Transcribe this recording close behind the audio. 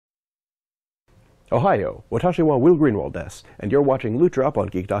Ohio, watashi wa Will Greenwald desu, and you're watching Loot Drop on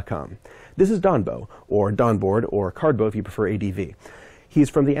Geek.com. This is Danbo, or Donboard, or Cardbo if you prefer ADV. He's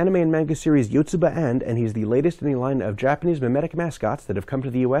from the anime and manga series Yotsuba and he's the latest in a line of Japanese mimetic mascots that have come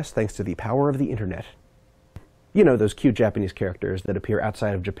to the US thanks to the power of the internet. You know, those cute Japanese characters that appear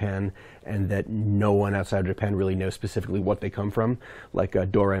outside of Japan and that no one outside of Japan really knows specifically what they come from, like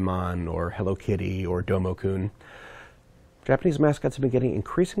Doraemon or Hello Kitty or Domo-kun. Japanese mascots have been getting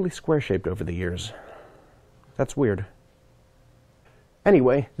increasingly square-shaped over the years. That's weird.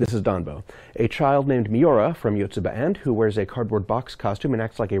 Anyway, this is Danbo, a child named Miura from Yotsuba who wears a cardboard box costume and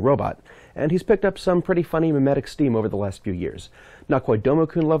acts like a robot, and he's picked up some pretty funny mimetic steam over the last few years. Not quite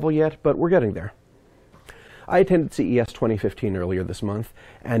Domo-kun level yet, but we're getting there. I attended CES 2015 earlier this month,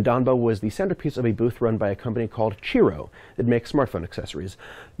 and Danbo was the centerpiece of a booth run by a company called Cheero that makes smartphone accessories.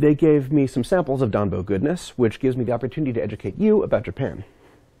 They gave me some samples of Danbo goodness, which gives me the opportunity to educate you about Japan.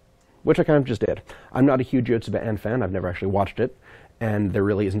 Which I kind of just did. I'm not a huge Yotsuba fan, I've never actually watched it, and there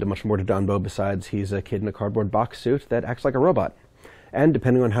really isn't much more to Danbo besides he's a kid in a cardboard box suit that acts like a robot. And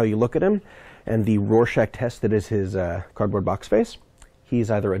depending on how you look at him, and the Rorschach test that is his cardboard box face, he's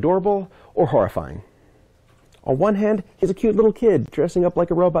either adorable or horrifying. On one hand, he's a cute little kid dressing up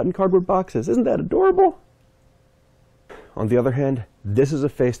like a robot in cardboard boxes. Isn't that adorable? On the other hand, this is a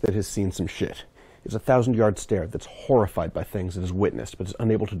face that has seen some shit. It's a 1,000-yard stare that's horrified by things it has witnessed, but is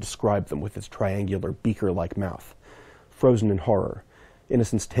unable to describe them with its triangular, beaker-like mouth. Frozen in horror,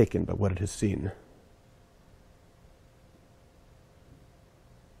 innocence taken by what it has seen.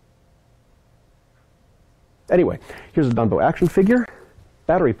 Anyway, here's a Danbo action figure,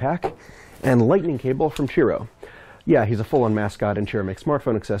 battery pack, and lightning cable from Cheero. Yeah, he's a full-on mascot, and Cheero makes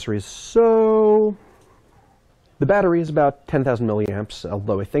smartphone accessories, so the battery is about 10,000 milliamps,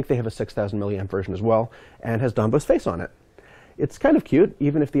 although I think they have a 6,000 milliamp version as well, and has Danbo's face on it. It's kind of cute,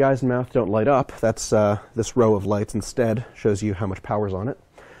 even if the eyes and mouth don't light up. That's this row of lights instead shows you how much power's on it.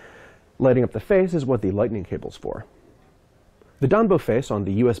 Lighting up the face is what the lightning cable's for. The Danbo face on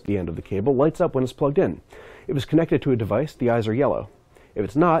the USB end of the cable lights up when it's plugged in. If it's connected to a device, the eyes are yellow. If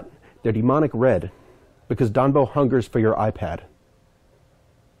it's not, they're demonic red, because Danbo hungers for your iPad.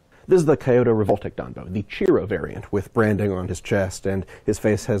 This is the Kaiyodo Revoltech Danbo, the Cheero variant, with branding on his chest, and his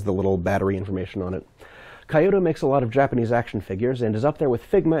face has the little battery information on it. Kaiyodo makes a lot of Japanese action figures, and is up there with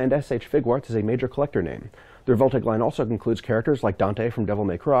Figma and S.H Figuarts as a major collector name. The Revoltech line also includes characters like Dante from Devil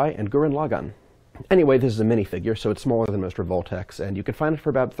May Cry and Gurren Lagann. Anyway, this is a minifigure, so it's smaller than most Revoltechs, and you can find it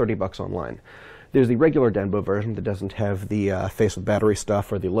for about 30 bucks online. There's the regular Danbo version that doesn't have the face with battery stuff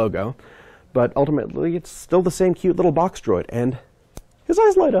or the logo, but ultimately it's still the same cute little box droid, and his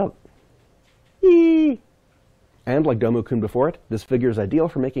eyes light up. Eee! And like Domo-kun before it, this figure is ideal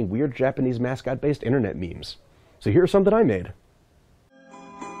for making weird Japanese mascot-based internet memes. So here's something I made.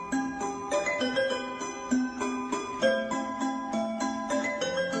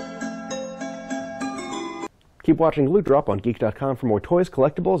 Keep watching Loot Drop on Geek.com for more toys,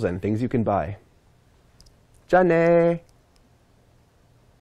 collectibles, and things you can buy. Johnny!